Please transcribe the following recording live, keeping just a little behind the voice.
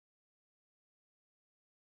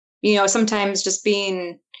sometimes just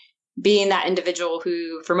being that individual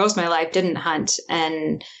who for most of my life didn't hunt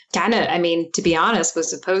and kind of, to be honest,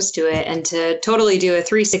 was opposed to it, and to totally do a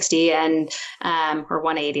 360 and, or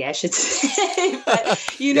 180, I should say. But,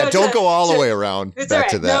 don't go all the way around back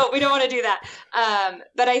to that. No, we don't want to do that.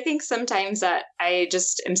 But I think sometimes that I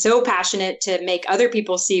just am so passionate to make other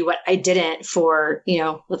people see what I didn't for,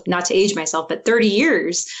 not to age myself, but 30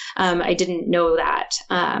 years. I didn't know that.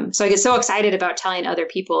 So I get so excited about telling other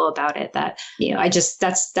people about it that,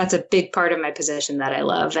 that's a big part of my position that I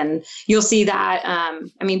love. And you'll see that,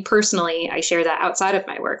 personally, I share that outside of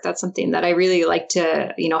my work. That's something that I really like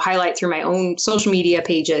to, highlight through my own social media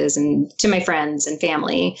pages and to my friends and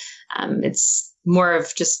family. It's more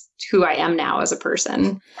of just who I am now as a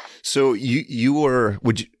person. So you were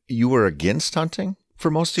against hunting for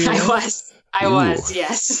most of your life? I was,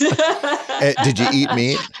 yes. Did you eat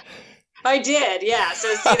meat? I did, yeah.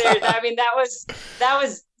 So see there,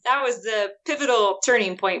 that was the pivotal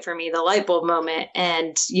turning point for me, the light bulb moment.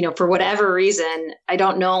 And, for whatever reason, I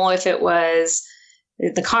don't know if it was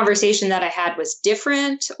the conversation that I had was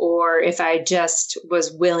different or if I just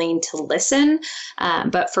was willing to listen.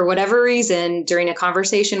 But for whatever reason, during a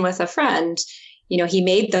conversation with a friend, he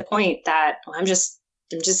made the point that I'm just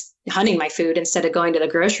hunting my food instead of going to the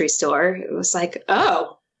grocery store. It was like,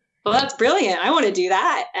 oh, well, that's brilliant. I want to do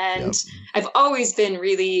that. And yep. I've always been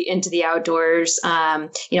really into the outdoors,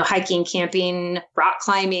 hiking, camping, rock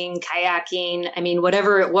climbing, kayaking.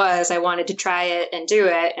 Whatever it was, I wanted to try it and do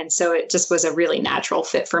it. And so it just was a really natural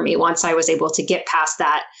fit for me once I was able to get past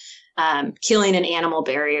that killing an animal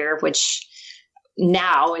barrier, which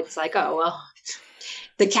now it's like, oh, well,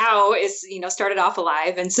 the cow is, started off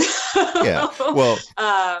alive. And so, yeah, well,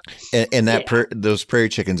 those prairie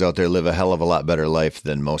chickens out there live a hell of a lot better life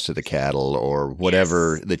than most of the cattle or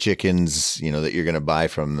whatever the chickens, that you're going to buy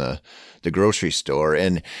from the grocery store.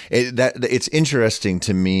 And it's interesting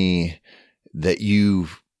to me that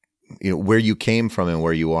where you came from and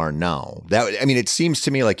where you are now. It seems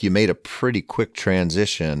to me like you made a pretty quick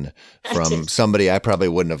transition from somebody I probably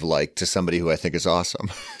wouldn't have liked to somebody who I think is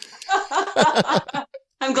awesome.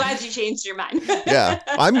 I'm glad you changed your mind. Yeah,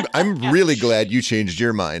 I'm really glad you changed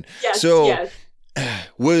your mind. Yes, so yes.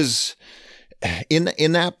 Was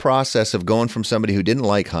in that process of going from somebody who didn't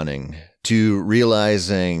like hunting to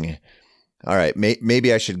realizing, all right,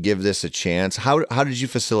 maybe I should give this a chance. How did you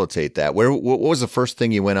facilitate that? What was the first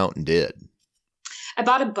thing you went out and did? I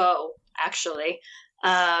bought a bow, actually.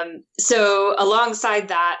 So alongside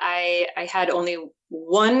that, I had only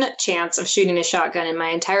one chance of shooting a shotgun in my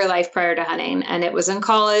entire life prior to hunting. And it was in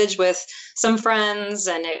college with some friends.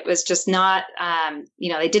 And it was just not,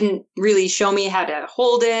 they didn't really show me how to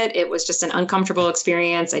hold it. It was just an uncomfortable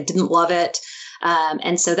experience. I didn't love it.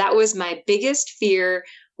 And so that was my biggest fear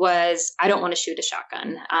was I don't want to shoot a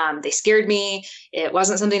shotgun. They scared me. It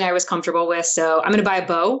wasn't something I was comfortable with. So I'm going to buy a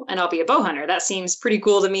bow and I'll be a bow hunter. That seems pretty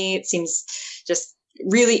cool to me. It seems just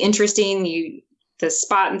really interesting. The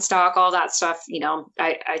spot and stock, all that stuff,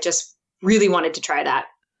 I just really wanted to try that.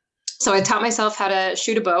 So I taught myself how to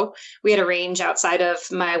shoot a bow. We had a range outside of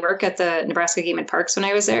my work at the Nebraska Game and Parks when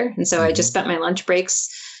I was there. And so I just spent my lunch breaks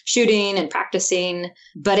shooting and practicing.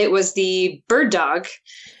 But it was the bird dog,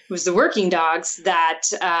 it was the working dogs that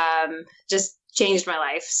just changed my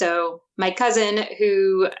life. So my cousin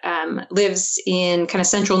who lives in kind of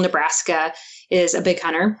central Nebraska is a big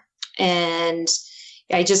hunter. And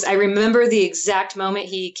I remember the exact moment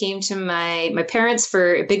he came to my parents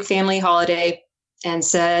for a big family holiday and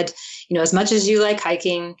said, as much as you like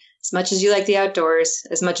hiking, as much as you like the outdoors,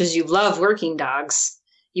 as much as you love working dogs,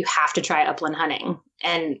 you have to try upland hunting.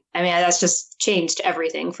 And that's just changed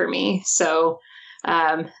everything for me. So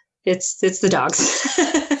it's the dogs.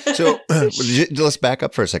 So let's back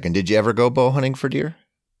up for a second. Did you ever go bow hunting for deer?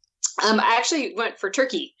 I actually went for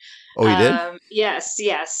turkey. Oh, you did?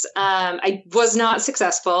 Yes. I was not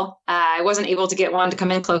successful. I wasn't able to get one to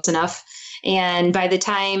come in close enough. And by the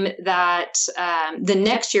time that the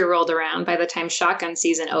next year rolled around, by the time shotgun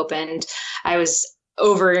season opened, I was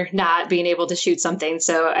over not being able to shoot something.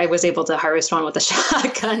 So I was able to harvest one with a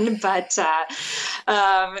shotgun. But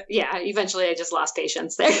eventually I just lost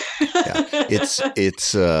patience there. Yeah,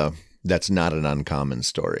 it's that's not an uncommon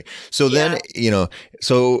story. So then,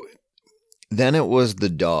 then it was the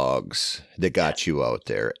dogs that got you out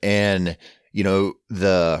there. And,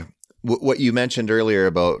 what you mentioned earlier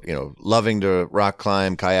about, loving to rock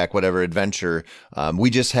climb, kayak, whatever adventure. We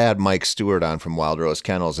just had Mike Stewart on from Wild Rose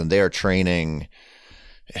Kennels, and they are training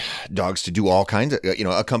dogs to do all kinds of,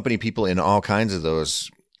 accompany people in all kinds of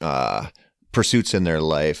those pursuits in their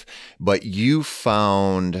life. But you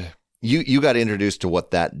found you got introduced to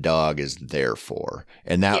what that dog is there for,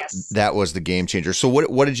 and Yes. that was the game changer. So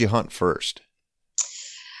what did you hunt first?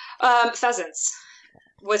 Pheasants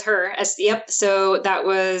with her. Yep. So that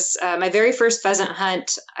was my very first pheasant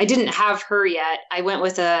hunt. I didn't have her yet. I went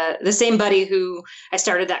with the same buddy who I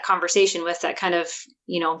started that conversation with, that kind of,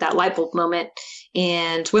 that light bulb moment,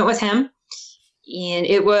 and went with him. And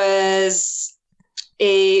it was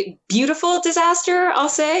a beautiful disaster, I'll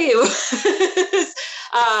say. It was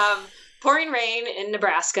pouring rain in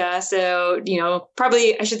Nebraska. So,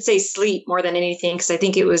 probably I should say sleet more than anything, because I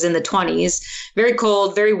think it was in the 20s. Very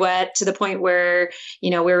cold, very wet, to the point where, we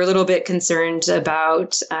were a little bit concerned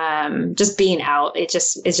about just being out. It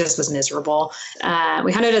just was miserable.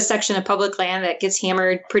 We hunted a section of public land that gets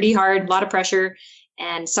hammered pretty hard, a lot of pressure,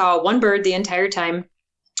 and saw one bird the entire time.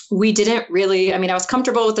 We didn't really, I was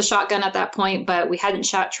comfortable with the shotgun at that point, but we hadn't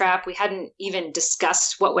shot trap. We hadn't even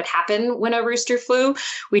discussed what would happen when a rooster flew.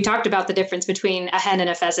 We talked about the difference between a hen and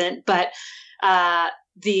a pheasant, but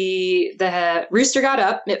the rooster got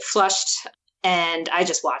up, it flushed, and I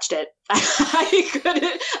just watched it.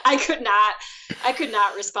 I could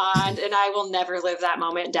not respond, and I will never live that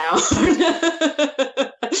moment down.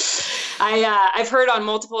 I've heard on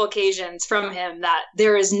multiple occasions from him that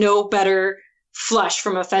there is no better flush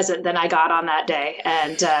from a pheasant than I got on that day.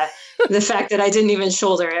 And the fact that I didn't even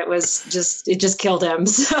shoulder it just killed him.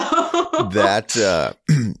 So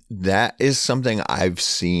that is something I've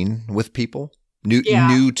seen with people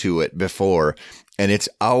new to it before. And it's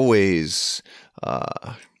always,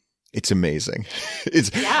 it's amazing.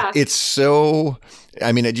 It's so,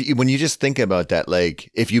 when you just think about that, like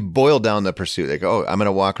if you boil down the pursuit, like, oh, I'm going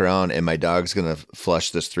to walk around and my dog's going to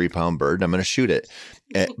flush this 3-pound bird and I'm going to shoot it.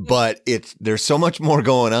 But there's so much more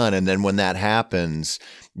going on. And then when that happens,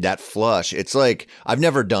 that flush, it's like, I've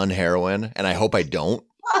never done heroin, and I hope I don't.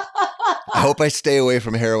 I hope I stay away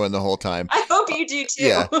from heroin the whole time. I hope you do too.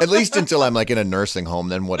 Yeah, at least until I'm like in a nursing home,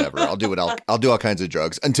 then whatever. I'll do all kinds of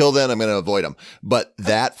drugs. Until then, I'm going to avoid them. But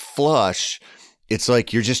that flush, it's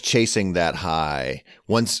like you're just chasing that high.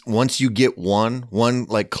 Once you get one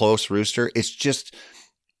like close rooster, it's just,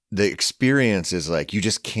 the experience is like, you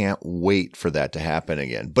just can't wait for that to happen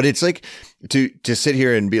again. But it's like to sit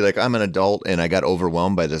here and be like, I'm an adult and I got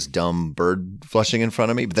overwhelmed by this dumb bird flushing in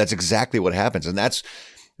front of me. But that's exactly what happens. And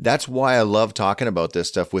that's why I love talking about this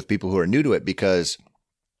stuff with people who are new to it, because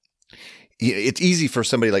it's easy for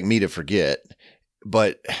somebody like me to forget,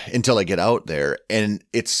 but until I get out there. And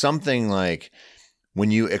it's something like, when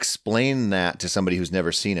you explain that to somebody who's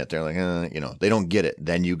never seen it, they're like, they don't get it.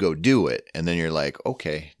 Then you go do it. And then you're like,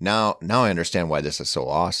 okay, now I understand why this is so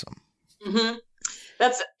awesome. Mm-hmm.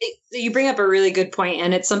 You bring up a really good point.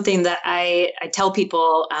 And it's something that I tell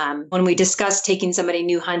people when we discuss taking somebody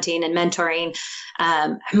new hunting and mentoring.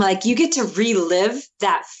 I'm like, you get to relive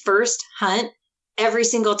that first hunt every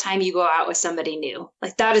single time you go out with somebody new.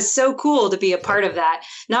 Like, that is so cool to be a part of that.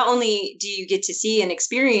 Not only do you get to see and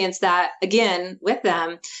experience that again with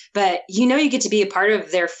them, but you get to be a part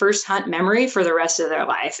of their first hunt memory for the rest of their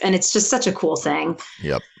life. And it's just such a cool thing.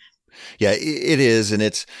 Yep. Yeah, it is. And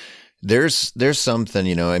there's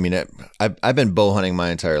something, I've been bow hunting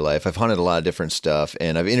my entire life. I've hunted a lot of different stuff,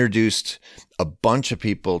 and I've introduced a bunch of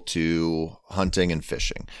people to hunting and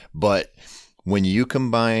fishing. But when you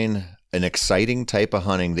combine an exciting type of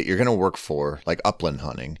hunting that you're going to work for, like upland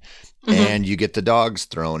hunting, mm-hmm. and you get the dogs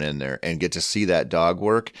thrown in there and get to see that dog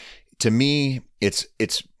work, to me, it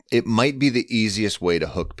might be the easiest way to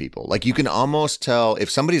hook people. Like, you can almost tell if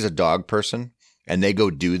somebody's a dog person and they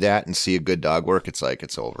go do that and see a good dog work, it's like,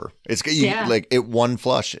 it's over. Like it one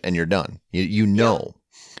flush and you're done. Yeah.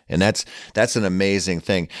 And that's an amazing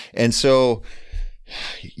thing. And so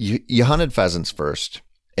you hunted pheasants first.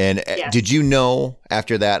 And yes. Did you know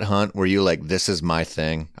after that hunt, were you like, this is my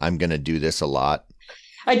thing, I'm going to do this a lot?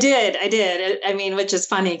 I did. Which is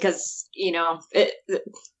funny because,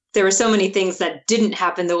 there were so many things that didn't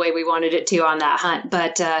happen the way we wanted it to on that hunt.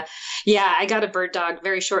 But I got a bird dog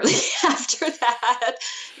very shortly after that.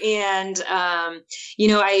 And,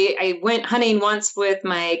 I went hunting once with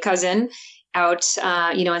my cousin out,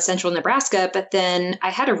 in central Nebraska. But then I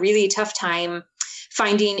had a really tough time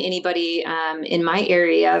finding anybody in my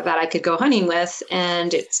area that I could go hunting with.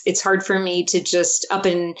 And it's hard for me to just up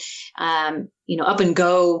and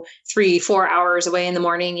go 3-4 hours away in the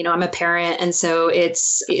morning. I'm a parent. And so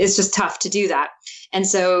it's just tough to do that. And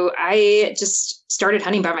so I just started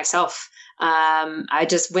hunting by myself. I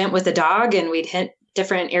just went with a dog and we'd hit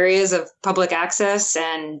different areas of public access,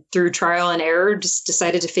 and through trial and error, just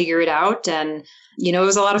decided to figure it out. And, it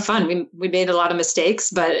was a lot of fun. We made a lot of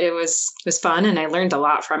mistakes, but it was fun, and I learned a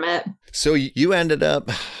lot from it. So you ended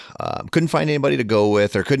up couldn't find anybody to go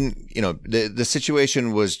with, or couldn't, the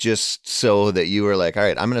situation was just so that you were like, all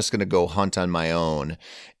right, I'm just going to go hunt on my own.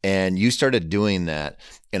 And you started doing that.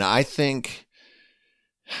 And I think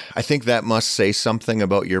that must say something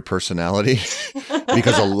about your personality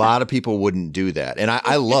because a lot of people wouldn't do that. And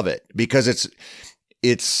I love it because it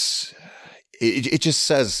just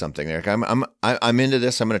says something there. I'm into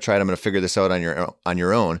this. I'm going to try it. I'm going to figure this out on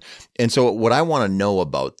your own. And so what I want to know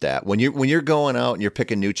about that, when you're going out and you're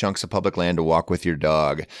picking new chunks of public land to walk with your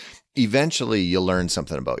dog, eventually you'll learn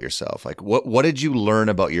something about yourself. Like what did you learn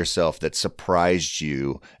about yourself that surprised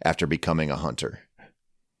you after becoming a hunter?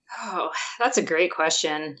 Oh, that's a great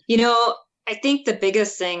question. I think the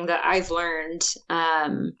biggest thing that I've learned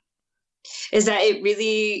is that it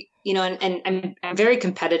really, and I'm very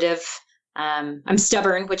competitive. I'm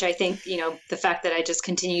stubborn, which I think, the fact that I just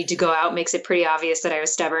continued to go out makes it pretty obvious that I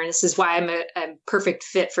was stubborn. This is why I'm a perfect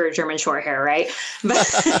fit for a German Shorthair, right? But,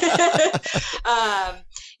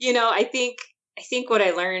 I think what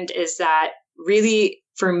I learned is that really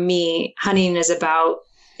for me, hunting is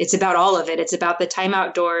it's about all of it. It's about the time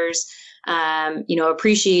outdoors,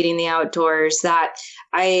 appreciating the outdoors, that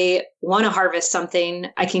I want to harvest something.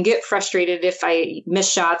 I can get frustrated if I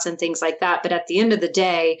miss shots and things like that. But at the end of the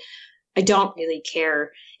day, I don't really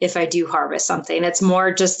care if I do harvest something. It's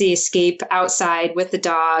more just the escape outside with the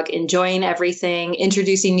dog, enjoying everything,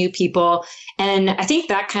 introducing new people. And I think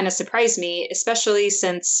that kind of surprised me, especially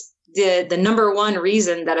since the number one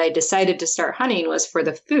reason that I decided to start hunting was for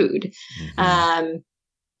the food. Mm-hmm.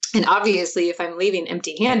 And obviously, if I'm leaving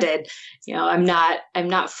empty-handed, I'm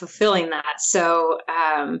not fulfilling that. So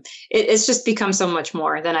it's just become so much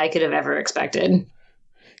more than I could have ever expected.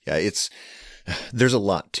 Yeah, there's a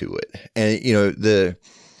lot to it. And,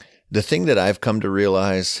 the thing that I've come to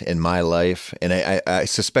realize in my life, and I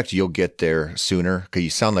suspect you'll get there sooner because you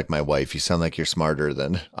sound like my wife. You sound like you're smarter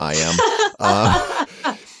than I am.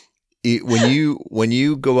 When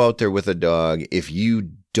you go out there with a dog, if you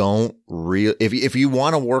don't if you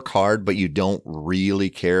want to work hard, but you don't really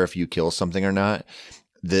care if you kill something or not,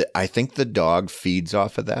 I think the dog feeds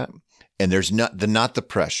off of that. And there's not the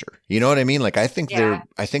pressure. You know what I mean? Like, I think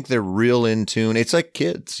they're real in tune. It's like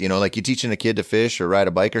kids, like you teaching a kid to fish or ride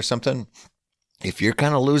a bike or something. If you're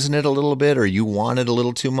kind of losing it a little bit, or you want it a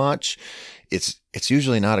little too much, it's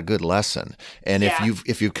usually not a good lesson. And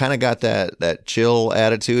if you've kind of got that chill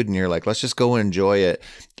attitude and you're like, let's just go and enjoy it.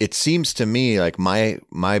 It seems to me like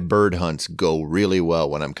my bird hunts go really well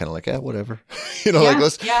when I'm kind of like, whatever,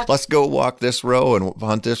 let's go walk this row and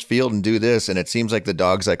hunt this field and do this. And it seems like the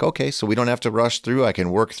dog's like, okay, so we don't have to rush through. I can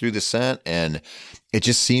work through the scent. And it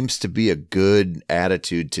just seems to be a good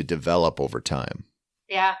attitude to develop over time.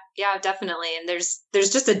 Yeah, definitely. And there's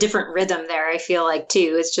just a different rhythm there, I feel like,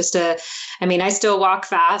 too. It's just I still walk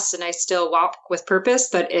fast and I still walk with purpose,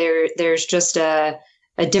 but there's just a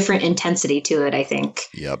different intensity to it, I think.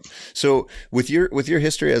 Yep. So with your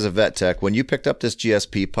history as a vet tech, when you picked up this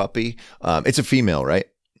GSP puppy, it's a female, right?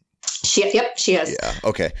 She is. Yeah.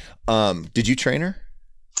 Okay. Did you train her?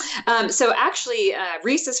 So actually,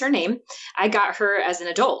 Reese is her name. I got her as an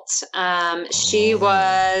adult. She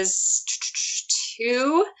was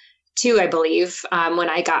two, I believe, when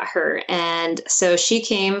I got her. And so she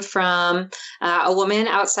came from a woman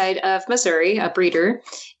outside of Missouri, a breeder,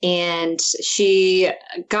 and she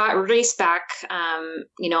got Reese back,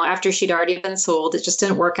 after she'd already been sold. It just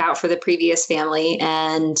didn't work out for the previous family,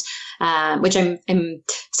 and which I'm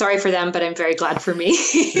sorry for them, but I'm very glad for me.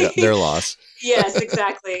 Yeah, their loss. Yes,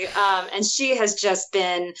 exactly. And she's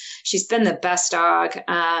been the best dog.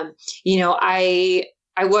 I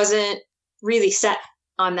wasn't really set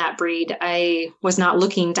on that breed. I was not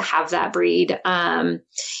looking to have that breed. I'd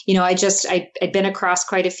been across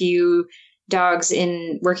quite a few dogs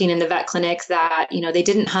working in the vet clinic that, they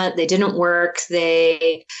didn't hunt, they didn't work.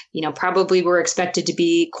 They, probably were expected to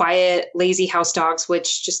be quiet, lazy house dogs,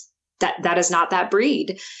 which just that is not that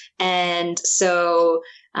breed. And so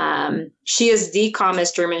she is the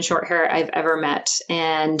calmest German Shorthair I've ever met.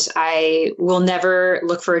 And I will never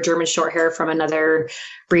look for a German Shorthair from another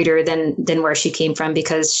breeder than where she came from,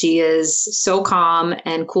 because she is so calm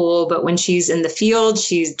and cool. But when she's in the field,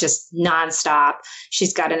 she's just nonstop.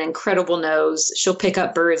 She's got an incredible nose. She'll pick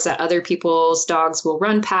up birds that other people's dogs will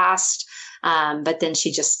run past. But then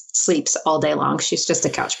she just sleeps all day long. She's just a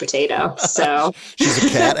couch potato. So she's a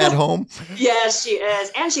cat at home. Yes, she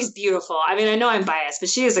is. And she's beautiful. I mean, I know I'm biased, but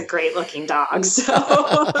she is a great looking dog. So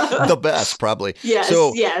the best, probably. Yes.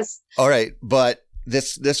 So, yes. All right. But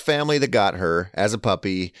this family that got her as a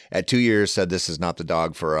puppy at 2 years said, this is not the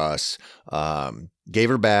dog for us. Gave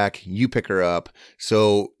her back. You pick her up.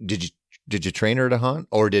 So did you did you train her to hunt,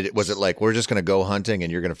 or was it like, we're just going to go hunting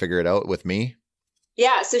and you're going to figure it out with me?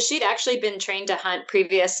 Yeah, so she'd actually been trained to hunt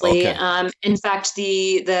previously. Okay. In fact,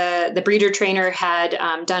 the breeder trainer had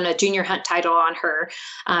done a junior hunt title on her,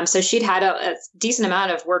 so she'd had a decent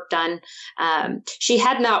amount of work done. She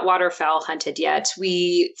had not waterfowl hunted yet.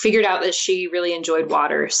 We figured out that she really enjoyed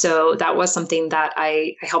water, so that was something that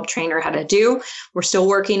I helped train her how to do. We're still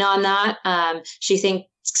working on that. She thinks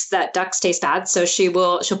that ducks taste bad, so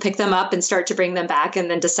she'll pick them up and start to bring them back, and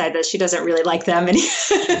then decide that she doesn't really like them. And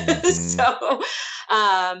so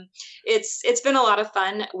it's been a lot of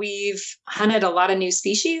fun. We've hunted a lot of new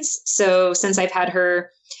species. So since I've had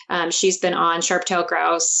her, she's been on sharp-tailed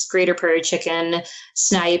grouse, greater prairie chicken,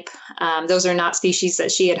 snipe. Those are not species that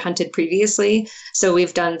she had hunted previously. So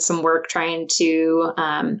we've done some work trying to,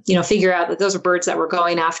 figure out that those are birds that we're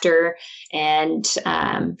going after. And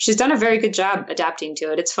she's done a very good job adapting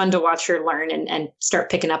to it. It's fun to watch her learn and start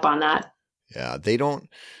picking up on that. Yeah, they don't,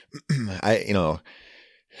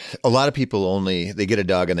 a lot of people they get a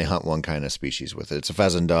dog and they hunt one kind of species with it. It's a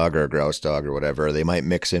pheasant dog or a grouse dog or whatever. They might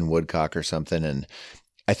mix in woodcock or something. And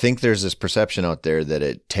I think there's this perception out there that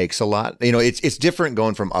it takes a lot. It's different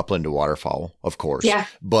going from upland to waterfowl, of course. Yeah.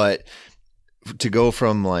 But to go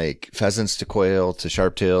from like pheasants to quail to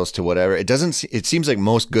sharptails to whatever, it seems like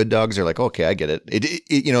most good dogs are like, okay, I get it.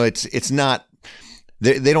 It's not,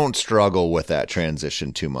 they don't struggle with that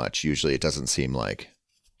transition too much. Usually it doesn't seem like.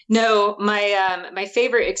 No, my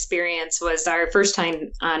favorite experience was our first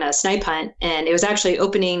time on a snipe hunt, and it was actually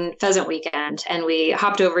opening pheasant weekend. And we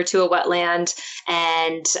hopped over to a wetland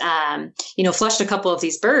and, flushed a couple of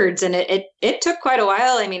these birds, and it took quite a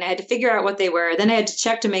while. I mean, I had to figure out what they were. Then I had to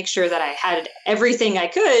check to make sure that I had everything I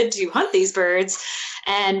could to hunt these birds.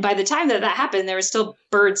 And by the time that happened, there were still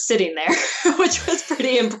birds sitting there, which was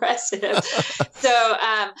pretty impressive. So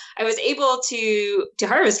I was able to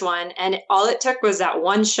harvest one, and all it took was that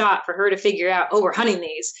one shot for her to figure out, oh, we're hunting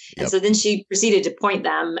these. And so then she proceeded to point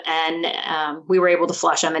them, and we were able to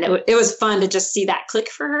flush them. And it was fun to just see that click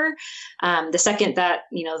for her. The second that,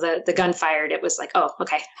 the gun fired, it was like, oh,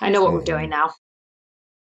 okay, I know what we're doing now.